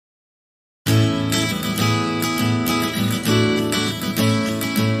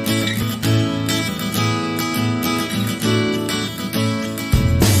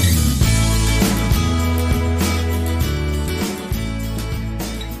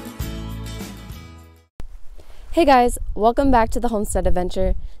Hey guys, welcome back to the Homestead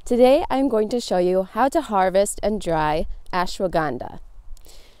Adventure. Today I'm going to show you how to harvest and dry ashwagandha.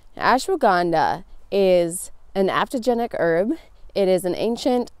 Ashwagandha is an adaptogenic herb. It is an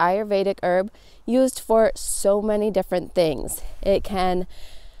ancient Ayurvedic herb used for so many different things. It can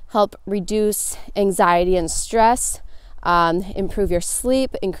help reduce anxiety and stress, improve your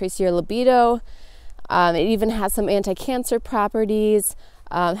sleep, increase your libido. It even has some anti-cancer properties.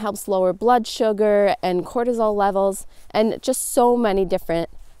 Helps lower blood sugar and cortisol levels, and just so many different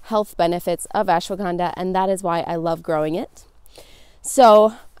health benefits of ashwagandha, and that is why I love growing it.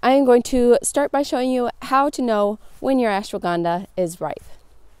 So I am going to start by showing you how to know when your ashwagandha is ripe.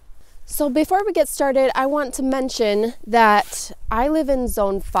 So before we get started, I want to mention that I live in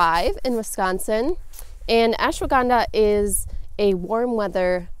Zone 5 in Wisconsin, and ashwagandha is a warm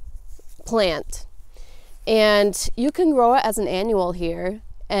weather plant. And you can grow it as an annual here,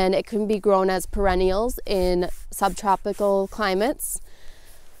 and it can be grown as perennials in subtropical climates.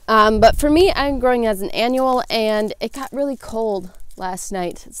 But for me, I'm growing as an annual, and it got really cold last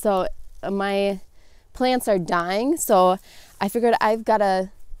night. So my plants are dying. So I figured I've got to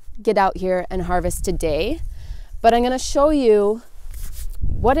get out here and harvest today. But I'm going to show you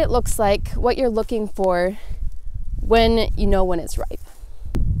what it looks like, what you're looking for when you know when it's ripe.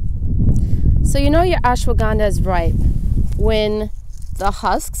 So you know your ashwagandha is ripe when the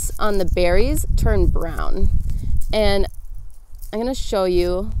husks on the berries turn brown. And I'm going to show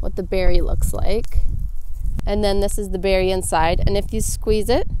you what the berry looks like. And then this is the berry inside. And if you squeeze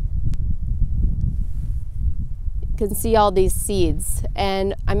it, you can see all these seeds.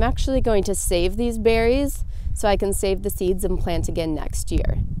 And I'm actually going to save these berries so I can save the seeds and plant again next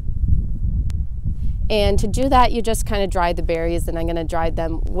year. And to do that, you just kind of dry the berries, and I'm going to dry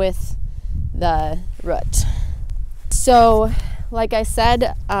them with the root. So like I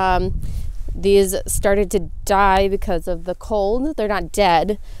said, these started to die because of the cold. They're not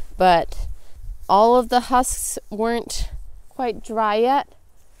dead, but all of the husks weren't quite dry yet,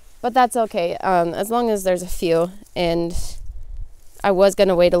 but that's okay, as long as there's a few. And I was going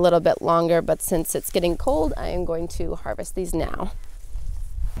to wait a little bit longer, but since it's getting cold, I am going to harvest these now.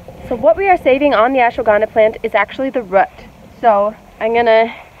 So what we are saving on the ashwagandha plant is actually the root. So I'm going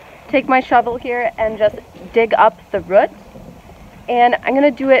to take my shovel here and just dig up the root, and I'm going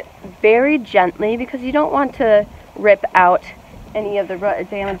to do it very gently because you don't want to rip out any of the root or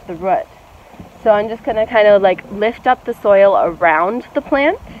damage the root. So I'm just going to kind of like lift up the soil around the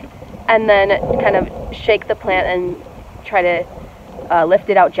plant and then kind of shake the plant and try to lift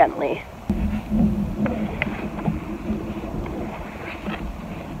it out gently.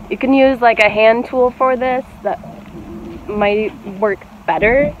 You can use like a hand tool for this, that might work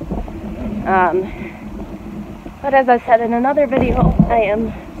better. But as I said in another video, I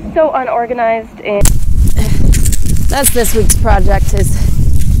am so unorganized, and that's this week's project, is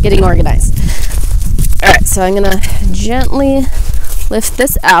getting organized. Alright, so I'm going to gently lift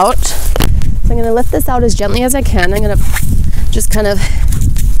this out. So I'm going to lift this out as gently as I can. I'm going to just kind of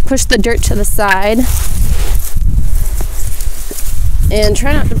push the dirt to the side and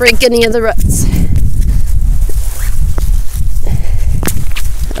try not to break any of the roots.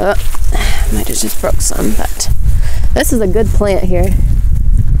 Might have just broke some, but this is a good plant here.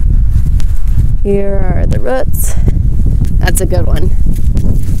 Here are the roots. That's a good one.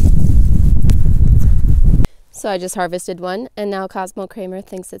 So I just harvested one, and now Cosmo Kramer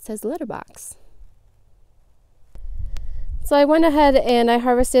thinks it says litter box. So I went ahead and I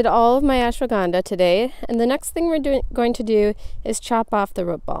harvested all of my ashwagandha today, and the next thing we're going to do is chop off the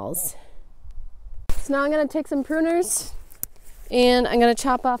root balls. So now I'm going to take some pruners, and I'm going to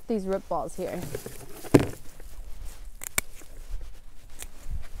chop off these root balls here.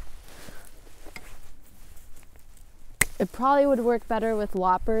 It probably would work better with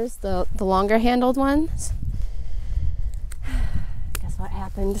loppers, the longer handled ones. Guess what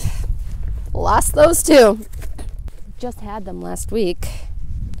happened? Lost those too. Just had them last week.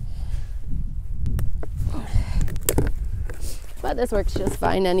 But this works just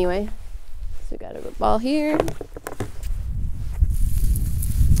fine anyway. So we got a root ball here.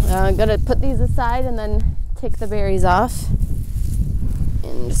 I'm going to put these aside and then take the berries off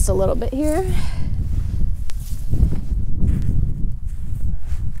in just a little bit here.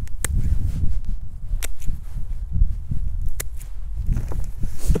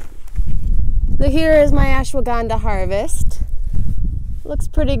 So here is my ashwagandha harvest. Looks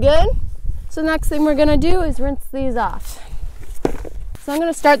pretty good. So next thing we're going to do is rinse these off. So I'm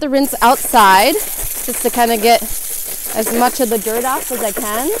going to start the rinse outside just to kind of get as much of the dirt off as I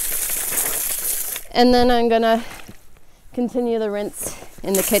can. And then I'm going to continue the rinse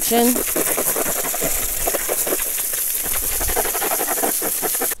in the kitchen.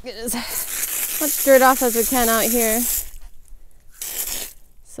 get as much dirt off as we can out here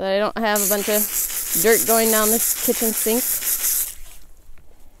so that I don't have a bunch of dirt going down this kitchen sink.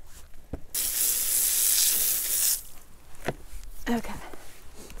 Okay,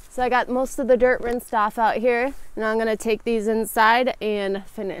 so I got most of the dirt rinsed off out here. Now I'm gonna take these inside and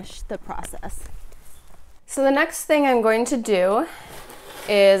finish the process. So the next thing I'm going to do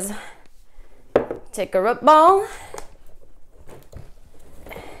is take a root ball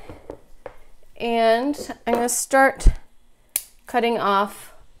and I'm gonna start cutting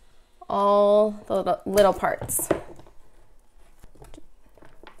off all the little parts.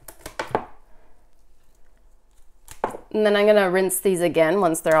 And then I'm gonna rinse these again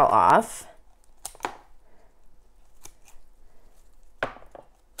once they're all off.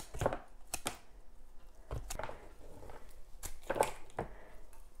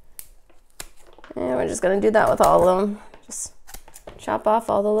 And we're just gonna do that with all of them. Just chop off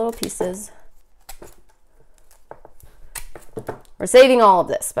all the little pieces. We're saving all of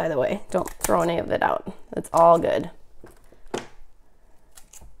this, by the way. Don't throw any of it out. It's all good.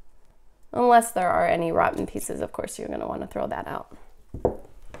 Unless there are any rotten pieces, of course, you're going to want to throw that out.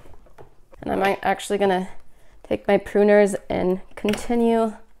 And I'm actually going to take my pruners and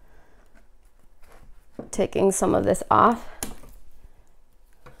continue taking some of this off.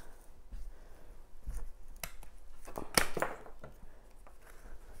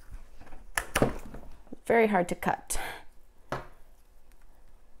 Very hard to cut.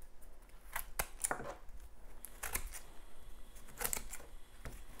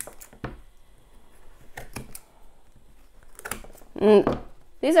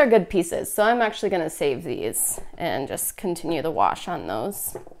 These are good pieces, so I'm actually going to save these and just continue the wash on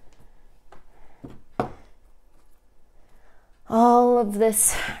those. All of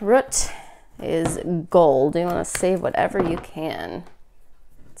this root is gold. You want to save whatever you can.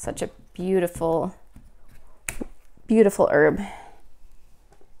 It's such a beautiful, beautiful herb.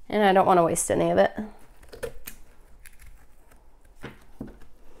 And I don't want to waste any of it.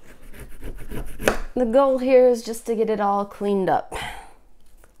 The goal here is just to get it all cleaned up.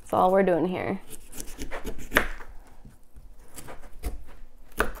 That's all we're doing here.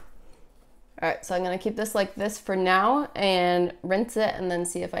 All right, so I'm gonna keep this like this for now and rinse it and then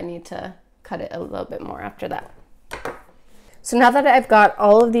see if I need to cut it a little bit more after that. So now that I've got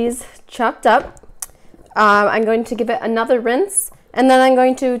all of these chopped up, I'm going to give it another rinse and then I'm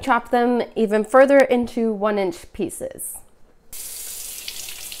going to chop them even further into 1-inch pieces.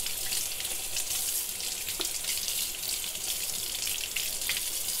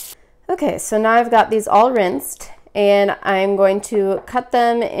 Okay, so now I've got these all rinsed and I'm going to cut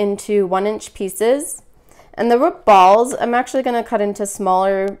them into 1-inch pieces. And the root balls, I'm actually going to cut into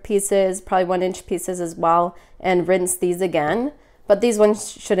smaller pieces, probably 1-inch pieces as well, and rinse these again. But these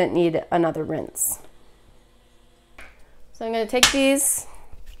ones shouldn't need another rinse. So I'm going to take these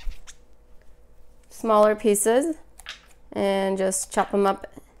smaller pieces and just chop them up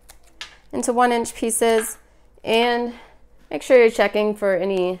into 1-inch pieces. And make sure you're checking for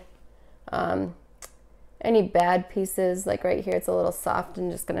any bad pieces. Like right here, it's a little soft.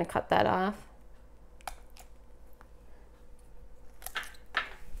 I'm just going to cut that off.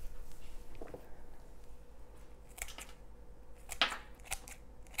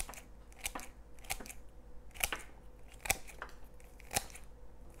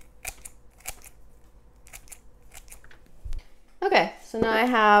 Okay, so now I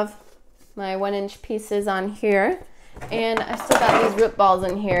have my 1-inch pieces on here. And I still got these root balls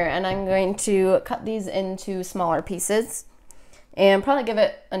in here and I'm going to cut these into smaller pieces and probably give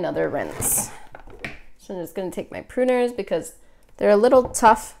it another rinse. So I'm just going to take my pruners because they're a little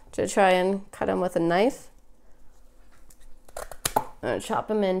tough to try and cut them with a knife. I'm going to chop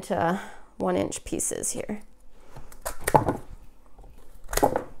them into 1-inch pieces here.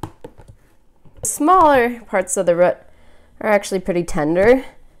 The smaller parts of the root are actually pretty tender.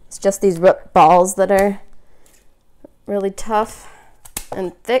 It's just these root balls that are really tough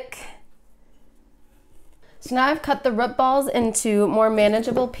and thick. So now I've cut the root balls into more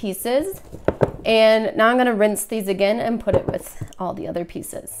manageable pieces and now I'm going to rinse these again and put it with all the other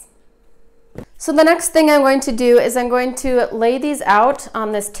pieces. So the next thing I'm going to do is I'm going to lay these out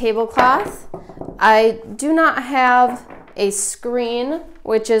on this tablecloth. I do not have a screen,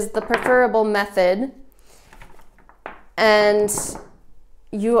 which is the preferable method, and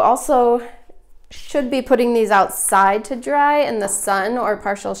you also should be putting these outside to dry in the sun or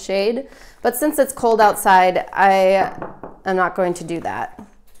partial shade, but since it's cold outside, I am not going to do that.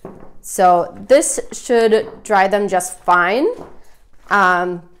 So this should dry them just fine,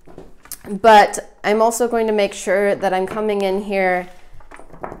 but I'm also going to make sure that I'm coming in here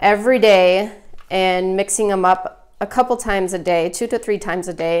every day and mixing them up a couple times a day, 2 to 3 times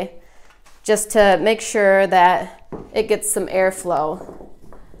a day, just to make sure that it gets some airflow.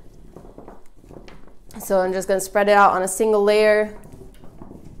 So I'm just gonna spread it out on a single layer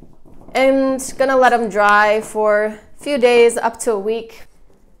and gonna let them dry for a few days, up to a week,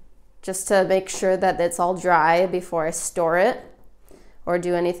 just to make sure that it's all dry before I store it or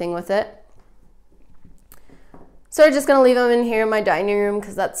do anything with it. So I'm just gonna leave them in here in my dining room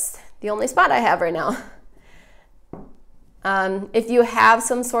because that's the only spot I have right now. If you have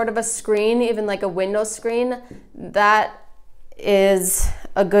some sort of a screen, even like a window screen, that is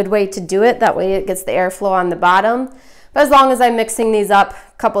a good way to do it. That way it gets the airflow on the bottom. But as long as I'm mixing these up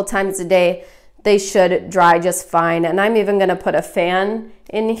a couple times a day, they should dry just fine. And I'm even gonna put a fan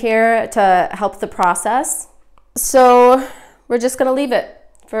in here to help the process. So we're just gonna leave it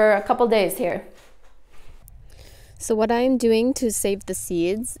for a couple days here. So what I'm doing to save the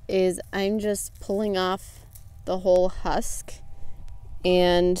seeds is I'm just pulling off the whole husk,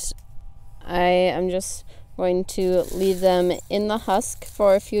 and I am just going to leave them in the husk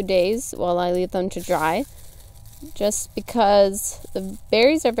for a few days while I leave them to dry, just because the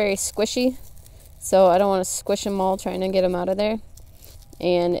berries are very squishy, so I don't want to squish them all trying to get them out of there,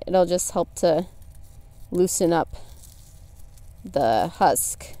 and it'll just help to loosen up the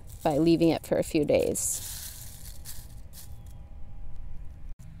husk by leaving it for a few days.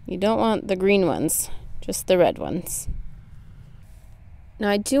 You don't want the green ones, just the red ones. Now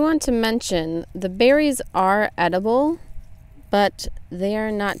I do want to mention the berries are edible, but they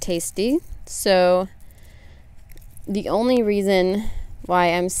are not tasty. So the only reason why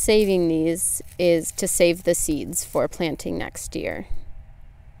I'm saving these is to save the seeds for planting next year.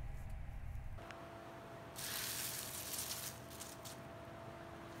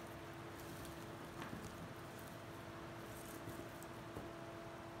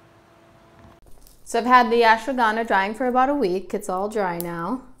 So I've had the ashwagandha drying for about a week. It's all dry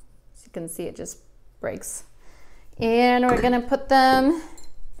now. As you can see, it just breaks. And we're gonna put them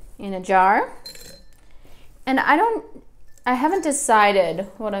in a jar. And I haven't decided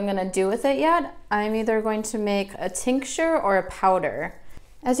what I'm gonna do with it yet. I'm either going to make a tincture or a powder.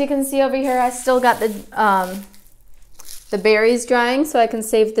 As you can see over here, I still got the berries drying so I can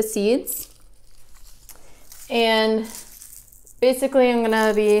save the seeds. And basically I'm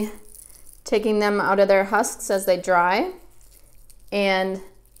gonna be taking them out of their husks as they dry and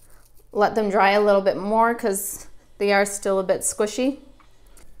let them dry a little bit more because they are still a bit squishy.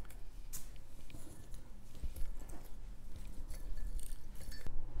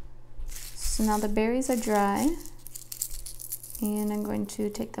 So now the berries are dry and I'm going to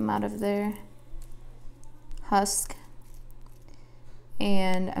take them out of their husk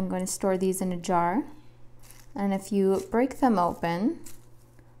and I'm going to store these in a jar. And if you break them open,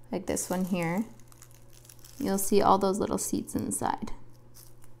 like this one here, you'll see all those little seeds inside.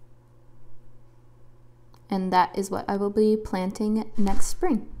 And that is what I will be planting next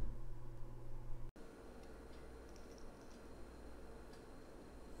spring.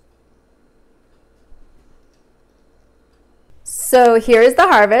 So here's the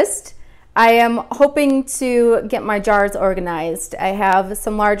harvest. I am hoping to get my jars organized. I have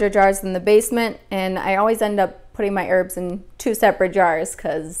some larger jars in the basement and I always end up putting my herbs in 2 separate jars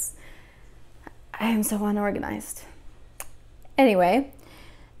because I am so unorganized. Anyway,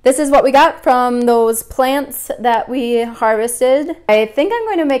 this is what we got from those plants that we harvested. I think I'm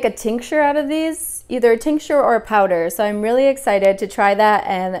going to make a tincture out of these, either a tincture or a powder. So I'm really excited to try that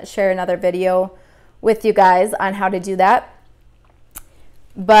and share another video with you guys on how to do that.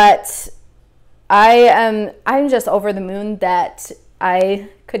 But I'm just over the moon that I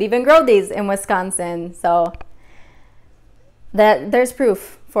could even grow these in Wisconsin. So there's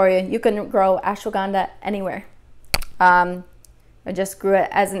proof for you. You can grow ashwagandha anywhere. I just grew it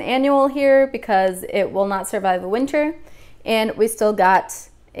as an annual here because it will not survive the winter, and we still got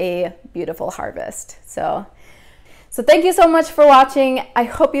a beautiful harvest. So thank you so much for watching. I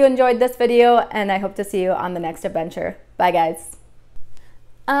hope you enjoyed this video, and I hope to see you on the next adventure. Bye, guys.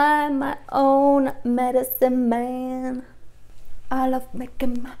 I'm my own medicine man. I love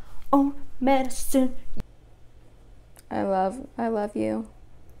making my own medicine. I love you.